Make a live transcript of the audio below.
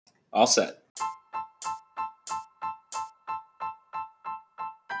All set.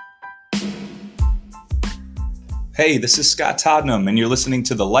 Hey, this is Scott Todnam, and you're listening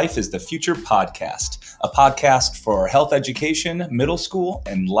to the Life is the Future podcast, a podcast for health education, middle school,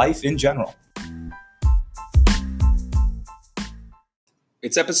 and life in general.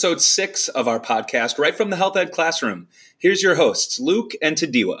 It's episode 6 of our podcast, right from the Health Ed Classroom. Here's your hosts, Luke and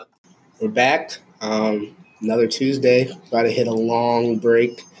Tadiwa. We're back. Another Tuesday. About to hit a long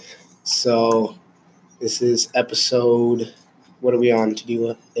break. So this is episode, what are we on,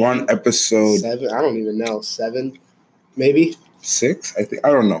 Tadiwa? We're on episode 7? I don't even know. 7, maybe? 6, I think. I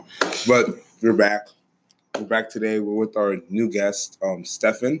don't know. But we're back. We're back today. We're with our new guest,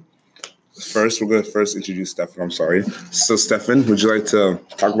 Stefan. We're going to first introduce Stefan. I'm sorry. So, Stefan, would you like to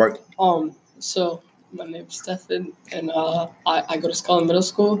talk about? So my name's Stefan, and I go to Scullin Middle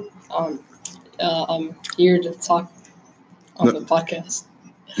School. I'm here to talk on the podcast.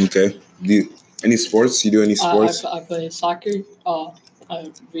 Okay. Any sports? You do any sports? I play soccer.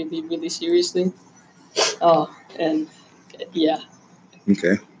 Really, really seriously. And yeah.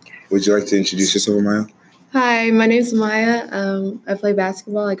 Okay. Would you like to introduce yourself, Maya? Hi, my name's Maya. I play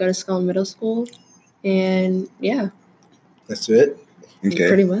basketball. I go to Scullin Middle School. And yeah. That's it? Okay.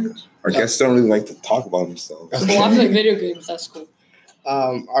 Pretty much. Our guests don't really like to talk about themselves. Well, I play video games. That's cool.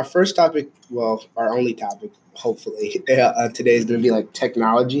 Our first topic, well, our only topic, hopefully, today is going to be like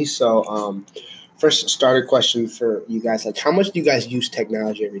technology. So first starter question for you guys, like how much do you guys use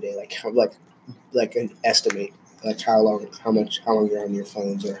technology every day? Like how, like an estimate, like how long you're on your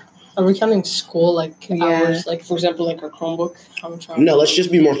phones or? Are we counting school, hours? Like, for example, like our Chromebook? How much? No, let's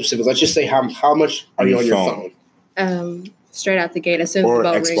just be more specific. Let's just say how much are you on your phone? Straight out the gate, as soon as the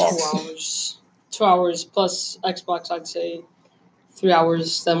bell rings. 2 hours. 2 hours plus Xbox, I'd say 3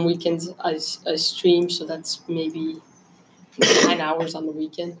 hours. Then weekends, I stream, so that's maybe 9 hours on the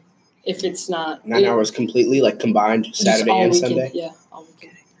weekend. If it's not 9 hours completely, like combined Saturday and weekend. Sunday? Yeah, all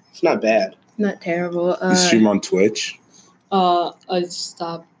weekend. It's not bad. Not terrible. You stream on Twitch? I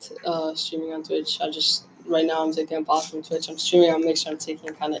stopped streaming on Twitch. Right now I'm taking a pause from Twitch. I'm streaming on Mixer. I'm taking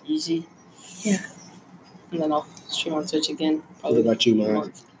it kind of easy. Yeah. And then I'll stream on Twitch again. What about you, Maya?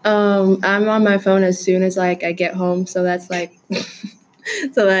 I'm on my phone as soon as I get home, so that's like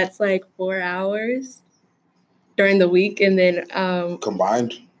 4 hours during the week, and then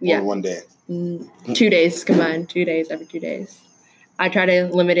Combined? Yeah. Or one day? 2 days combined. 2 days, every 2 days. I try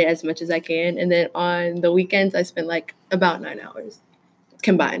to limit it as much as I can, and then on the weekends I spend about 9 hours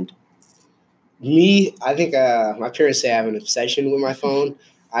combined. Me, I think my parents say I have an obsession with my phone.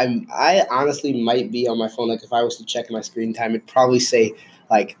 I honestly might be on my phone. Like if I was to check my screen time, it'd probably say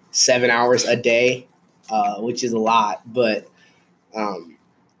like 7 hours a day, which is a lot. But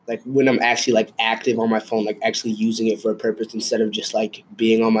like when I'm actually like active on my phone, like actually using it for a purpose instead of just like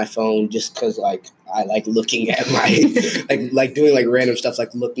being on my phone just because like I like looking at my like doing like random stuff,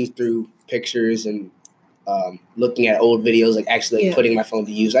 like looking through pictures and looking at old videos, like actually putting my phone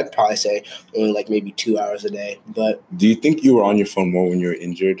to use. I'd probably say only like maybe 2 hours a day. But do you think you were on your phone more when you were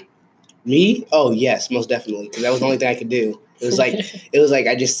injured? Me? Oh yes, most definitely, because that was the only thing I could do. It was like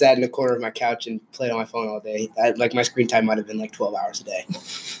I just sat in the corner of my couch and played on my phone all day. Like my screen time might have been like 12 hours a day.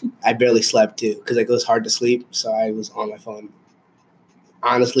 I barely slept too because like it was hard to sleep, so I was on my phone.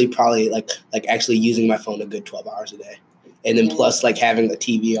 Honestly, probably like actually using my phone a good 12 hours a day, and then plus like having the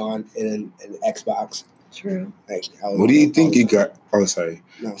TV on and an Xbox. True. Like, what do you think you got? Oh, sorry.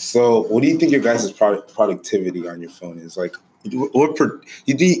 No. So, what do you think your guys' productivity on your phone is? Like, do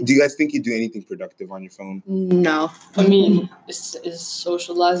you guys think you do anything productive on your phone? No. I mean, is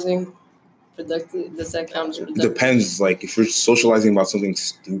socializing productive? Does that count as productive? Depends. Like, if you're socializing about something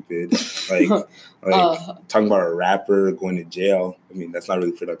stupid, like talking about a rapper going to jail, I mean, that's not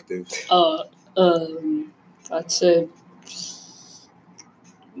really productive. I'd say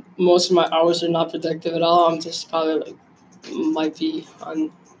most of my hours are not productive at all. I'm just probably might be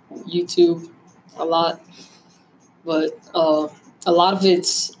on YouTube a lot, but a lot of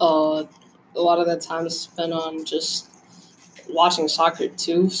that time is spent on just watching soccer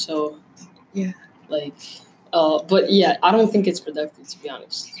too. So yeah, but yeah, I don't think it's productive, to be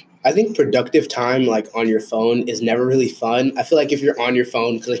honest. I think productive time, like, on your phone is never really fun. I feel like if you're on your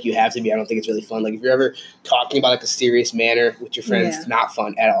phone, because, like, you have to be, I don't think it's really fun. Like, if you're ever talking about, like, a serious manner with your friends, it's not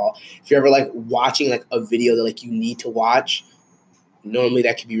fun at all. If you're ever, like, watching, like, a video that, like, you need to watch, normally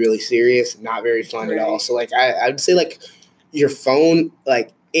that could be really serious, not very fun at all. So, like, I would say, like, your phone,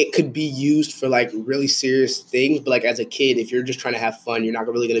 like, it could be used for, like, really serious things. But, like, as a kid, if you're just trying to have fun, you're not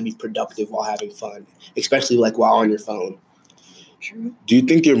really going to be productive while having fun, especially, like, while on your phone. True. Do you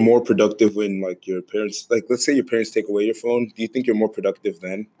think you're more productive when like your parents, like let's say your parents take away your phone? Do you think you're more productive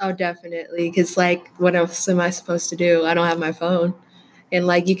then? Oh, definitely. Because, like, what else am I supposed to do? I don't have my phone. And,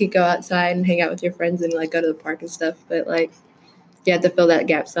 like, you could go outside and hang out with your friends and, like, go to the park and stuff. But, like, you have to fill that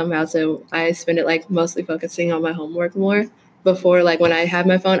gap somehow. So I spend it, like, mostly focusing on my homework more. Before, like, when I have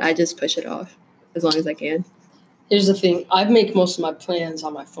my phone, I just push it off as long as I can. Here's the thing. I make most of my plans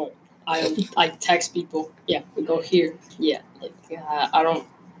on my phone. I text people. Yeah, we go here. Yeah, like I don't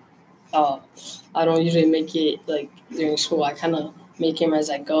usually make it like during school. I kind of make them as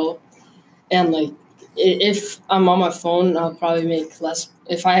I go, and like if I'm on my phone, I'll probably make less.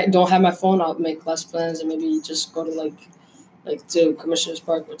 If I don't have my phone, I'll make less plans and maybe just go to like to Commissioner's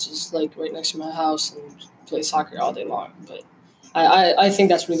Park, which is like right next to my house, and play soccer all day long. But I think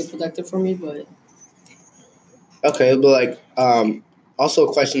that's really productive for me. But Okay, but like, also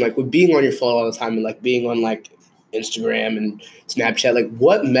a question like with being on your phone all the time and like being on like Instagram and Snapchat, like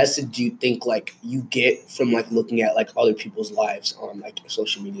what message do you think like you get from like looking at like other people's lives on like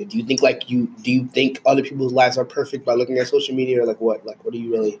social media? Do you think like do you think other people's lives are perfect by looking at social media, or like what do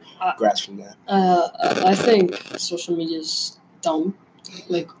you really grasp from that? I think social media is dumb,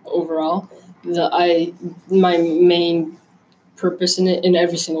 like overall. My main purpose in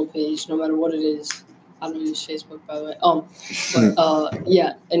every single page, no matter what it is. I don't use Facebook, by the way. But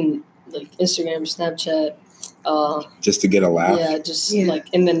yeah, and like Instagram, Snapchat. Just to get a laugh? Yeah, just like,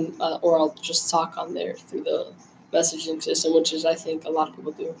 and then or I'll just talk on there through the messaging system, which is I think a lot of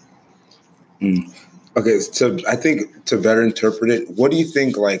people do. Okay, so I think to better interpret it, what do you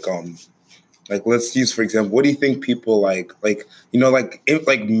think like let's use for example, what do you think people like you know like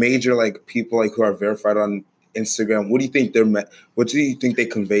major like people like who are verified on Instagram, what do you think what do you think they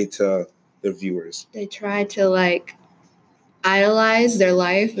convey to their viewers? They try to, like, idolize their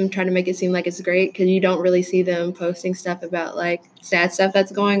life and try to make it seem like it's great because you don't really see them posting stuff about, like, sad stuff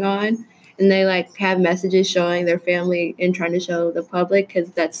that's going on. And they, like, have messages showing their family and trying to show the public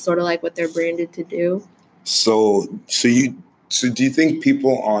because that's sort of, like, what they're branded to do. So do you think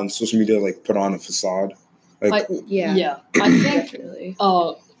people on social media, like, put on a facade? Like, Yeah. I think Definitely.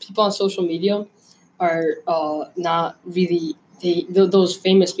 People on social media are not really those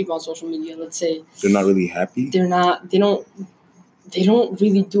famous people on social media. Let's say they're not really happy. They don't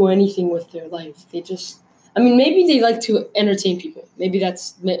really do anything with their life. They just, I mean, maybe they like to entertain people. Maybe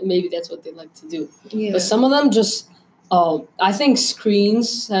that's what they like to do. Yeah. But some of them just, I think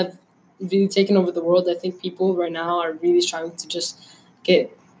screens have really taken over the world. I think people right now are really trying to just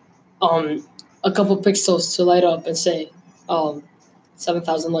get a couple pixels to light up and say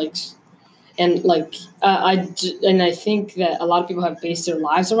 7,000 likes. And like I think that a lot of people have based their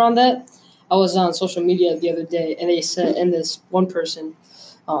lives around that. I was on social media the other day, and they said, and this one person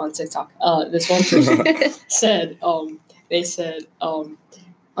on TikTok, this one person said, they said, to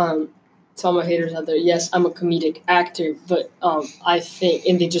all my haters out there, yes, I'm a comedic actor, but I think,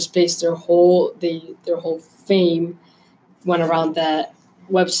 and they just based their whole fame went around that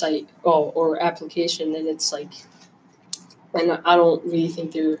website or application, and it's like, and I don't really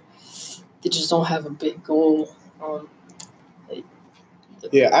think they just don't have a big goal.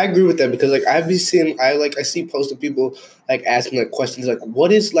 Yeah, I agree with that because like I see posts of people like asking like questions like what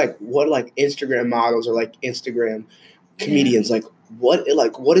Instagram models or like Instagram comedians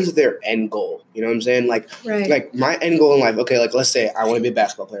what is their end goal? You know what I'm saying? Like Right. like my end goal in life, okay, like let's say I want to be a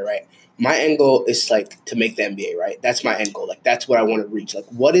basketball player, right? My end goal is like to make the NBA, right? That's my end goal. Like that's what I want to reach. Like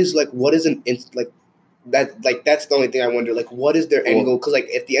what is that's the only thing I wonder. Like, what is their end goal? Because like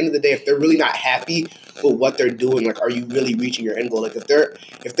at the end of the day, if they're really not happy with what they're doing, like, are you really reaching your end goal? Like, if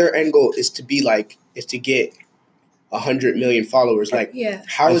their end goal is to get 100 million followers, like,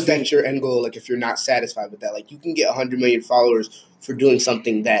 how is that your end goal? Like, if you're not satisfied with that, like, you can get 100 million followers for doing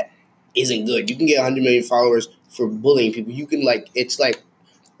something that isn't good. You can get 100 million followers for bullying people. You can it's like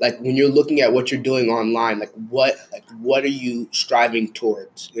when you're looking at what you're doing online, like what are you striving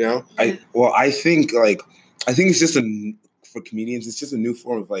towards? You know? I think it's just for comedians, it's just a new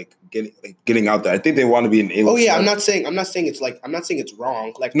form of getting out there. I think they want to be an A-list. Oh yeah, I'm not saying it's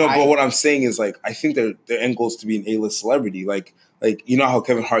wrong. Like no, but what I'm saying is like I think their end goal is to be an A-list celebrity. Like you know how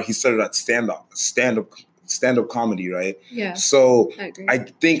Kevin Hart, he started at stand-up comedy, right? Yeah. So I agree. I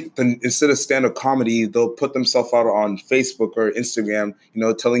think instead of stand-up comedy, they'll put themselves out on Facebook or Instagram, you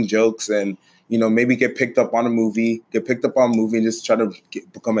know, telling jokes and, you know, maybe get picked up on a movie and just try to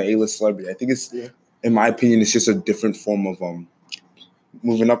become an A-list celebrity. I think in my opinion, it's just a different form of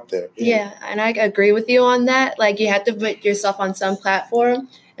moving up there. Yeah, and I agree with you on that. Like, you have to put yourself on some platform,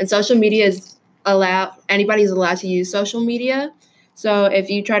 and social media is anybody's allowed to use social media. So if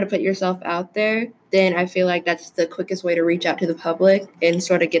you try to put yourself out there, then I feel like that's the quickest way to reach out to the public and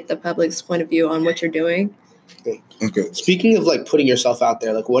sort of get the public's point of view on what you're doing. Okay. Speaking of like putting yourself out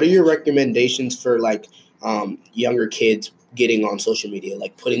there, like what are your recommendations for like younger kids getting on social media,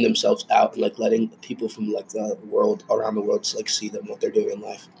 like putting themselves out and like letting people from like the world around the world like see them, what they're doing in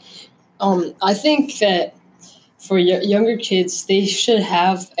life? I think that for younger kids,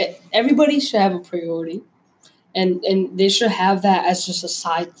 everybody should have a priority, and they should have that as just a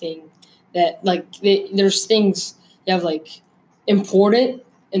side thing. That like there's things you have like important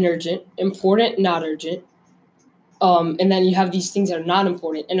and urgent, important not urgent, and then you have these things that are not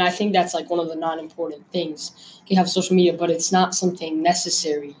important. And I think that's like one of the non-important things. You have social media, but it's not something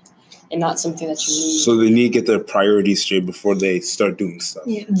necessary and not something that you need. So they need to get their priorities straight before they start doing stuff.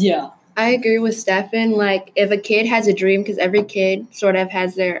 Yeah. I agree with Stefan. Like, if a kid has a dream, because every kid sort of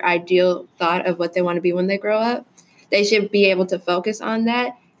has their ideal thought of what they want to be when they grow up, they should be able to focus on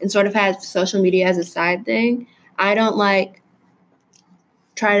that and sort of have social media as a side thing. I don't like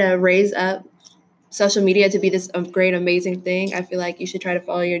try to raise up social media to be this great, amazing thing. I feel like you should try to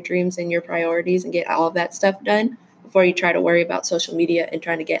follow your dreams and your priorities and get all of that stuff done before you try to worry about social media and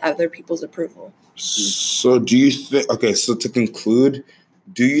trying to get other people's approval. So do you think, okay, so to conclude,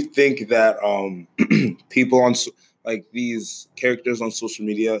 do you think that people on like these characters on social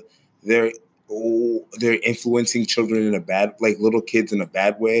media, they're influencing children in a bad, like little kids in a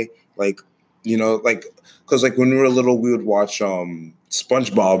bad way? Like, you know, like, because like when we were little, we would watch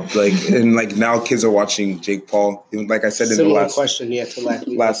SpongeBob, like, and like now kids are watching Jake Paul. Even like I said in the last question, to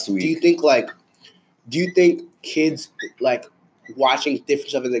last week. Do you think kids like watching different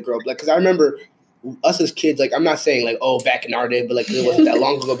stuff as they grow up? Like, because I remember us as kids, like I'm not saying like, oh, back in our day, but like it wasn't that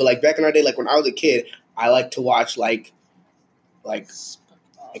long ago, but like back in our day, like when I was a kid, I liked to watch like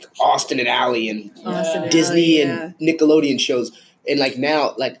Austin and Ally and Disney and Nickelodeon shows. And like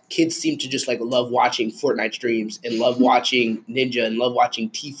now, like kids seem to just like love watching Fortnite streams and love watching Ninja and love watching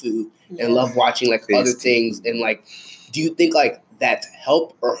Tfue and love watching like other things. And like, do you think like that's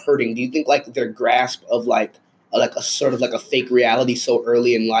help or hurting? Do you think like their grasp of like a sort of like a fake reality so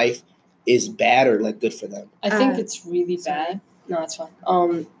early in life is bad or like good for them? I think it's really bad. No, it's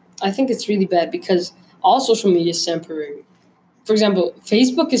fine. I think it's really bad because all social media is temporary. For example,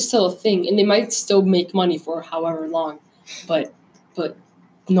 Facebook is still a thing, and they might still make money for however long, but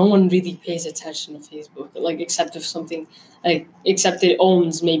no one really pays attention to Facebook, like except it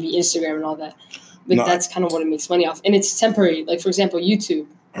owns maybe Instagram and all that. But that's kind of what it makes money off, and it's temporary. Like for example, YouTube,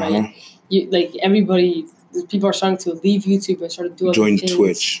 right? People are starting to leave YouTube and start to do other things. Join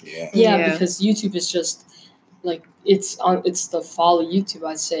Twitch, yeah, because YouTube is just like it's the fall of YouTube,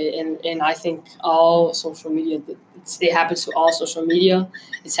 I'd say, and I think all social media. It happens to all social media.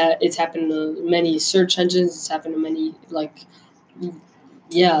 It's happened to many search engines. It's happened to many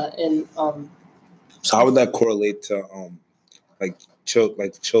and So how would that correlate to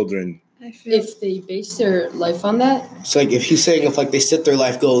children? If they base their life on that? So like if he's saying if like they set their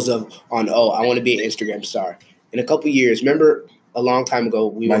life goals I want to be an Instagram star. In a couple of years, remember a long time ago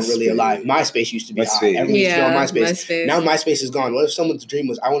we weren't really alive. MySpace used to be hot. Everyone used to go on MySpace. Now MySpace is gone. What if someone's dream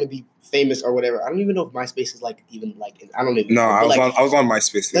was I want to be famous or whatever? I don't even know if MySpace is like even like I don't even know. I was on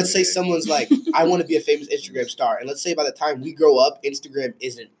MySpace. Let's say someone's like I want to be a famous Instagram star, and let's say by the time we grow up, Instagram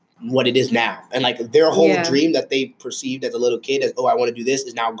isn't what it is now, and like their whole dream that they perceived as a little kid as I want to do this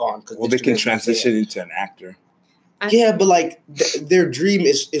is now gone. Well, they can transition into an actor. Yeah, but like their dream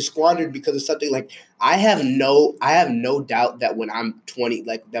is squandered because of something. Like I have no doubt that when I'm 20,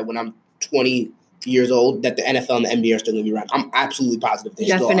 when I'm 20 years old, that the NFL and the NBA are still going to be around. I'm absolutely positive they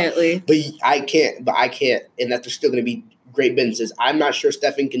Definitely. Still are. But I can't, and that there's still going to be great businesses. I'm not sure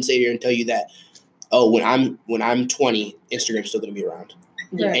Stefan can sit here and tell you that. Oh, when I'm 20, Instagram's still going to be around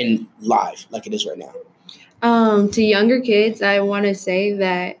and live like it is right now. To younger kids, I want to say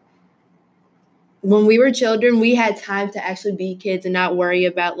that when we were children, we had time to actually be kids and not worry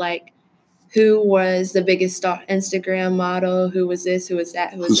about like who was the biggest Instagram model, who was this, who was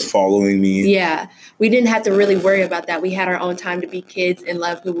that, who's following me. Yeah, we didn't have to really worry about that. We had our own time to be kids and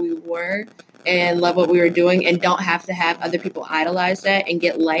love who we were and love what we were doing and don't have to have other people idolize that and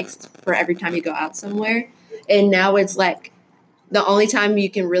get likes for every time you go out somewhere. And now it's like the only time you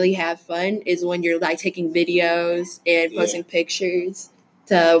can really have fun is when you're like taking videos and posting pictures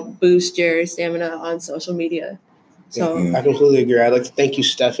to boost your stamina on social media. So I completely agree. I'd like to thank you,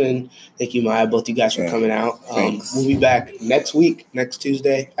 Stefan. Thank you, Maya, both you guys for coming out. We'll be back next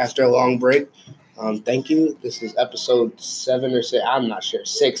Tuesday after a long break. Thank you. This is episode 7 or 6. I'm not sure.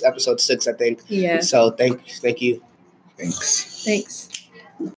 6, episode 6, I think. Yeah. So thank you. Thanks.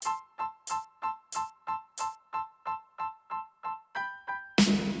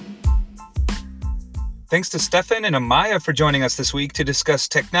 Thanks to Stefan and Amaya for joining us this week to discuss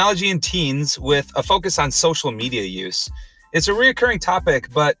technology and teens with a focus on social media use. It's a recurring topic,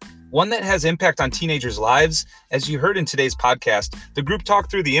 but one that has impact on teenagers' lives. As you heard in today's podcast, the group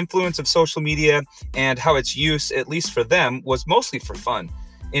talked through the influence of social media and how its use, at least for them, was mostly for fun.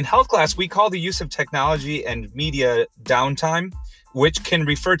 In health class, we call the use of technology and media downtime, which can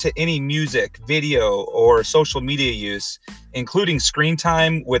refer to any music, video, or social media use, including screen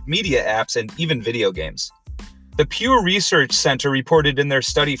time with media apps and even video games. The Pew Research Center reported in their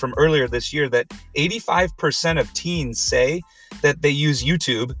study from earlier this year that 85% of teens say that they use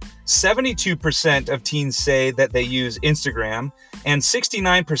YouTube, 72% of teens say that they use Instagram, and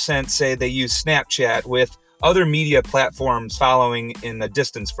 69% say they use Snapchat, with other media platforms following in the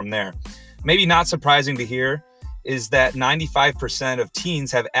distance from there. Maybe not surprising to hear is that 95% of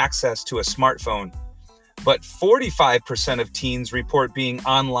teens have access to a smartphone, but 45% of teens report being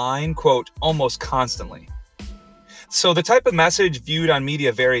online, quote, almost constantly. So the type of message viewed on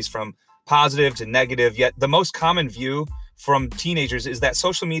media varies from positive to negative, yet the most common view from teenagers is that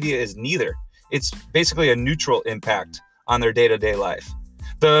social media is neither. It's basically a neutral impact on their day-to-day life.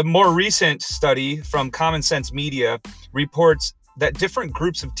 The more recent study from Common Sense Media reports that different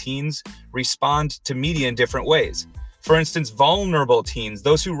groups of teens respond to media in different ways. For instance, vulnerable teens,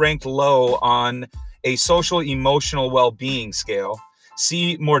 those who ranked low on a social emotional well-being scale,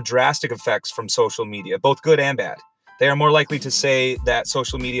 see more drastic effects from social media, both good and bad. They are more likely to say that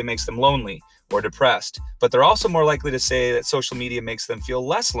social media makes them lonely or depressed, but they're also more likely to say that social media makes them feel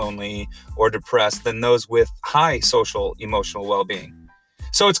less lonely or depressed than those with high social emotional well-being.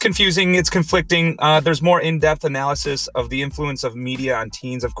 So it's confusing, it's conflicting. There's more in-depth analysis of the influence of media on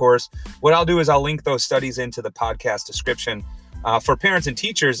teens, of course. What I'll do is I'll link those studies into the podcast description. For parents and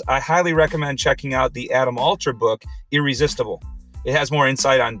teachers, I highly recommend checking out the Adam Alter book, Irresistible. It has more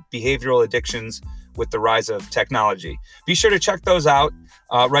insight on behavioral addictions with the rise of technology. Be sure to check those out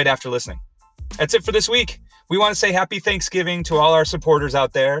right after listening. That's it for this week. We want to say happy Thanksgiving to all our supporters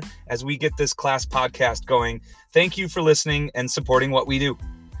out there as we get this class podcast going. Thank you for listening and supporting what we do.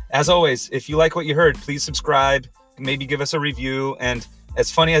 As always, if you like what you heard, please subscribe, maybe give us a review. And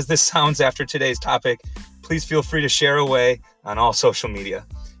as funny as this sounds after today's topic, please feel free to share away on all social media.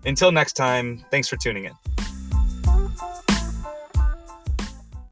 Until next time, thanks for tuning in.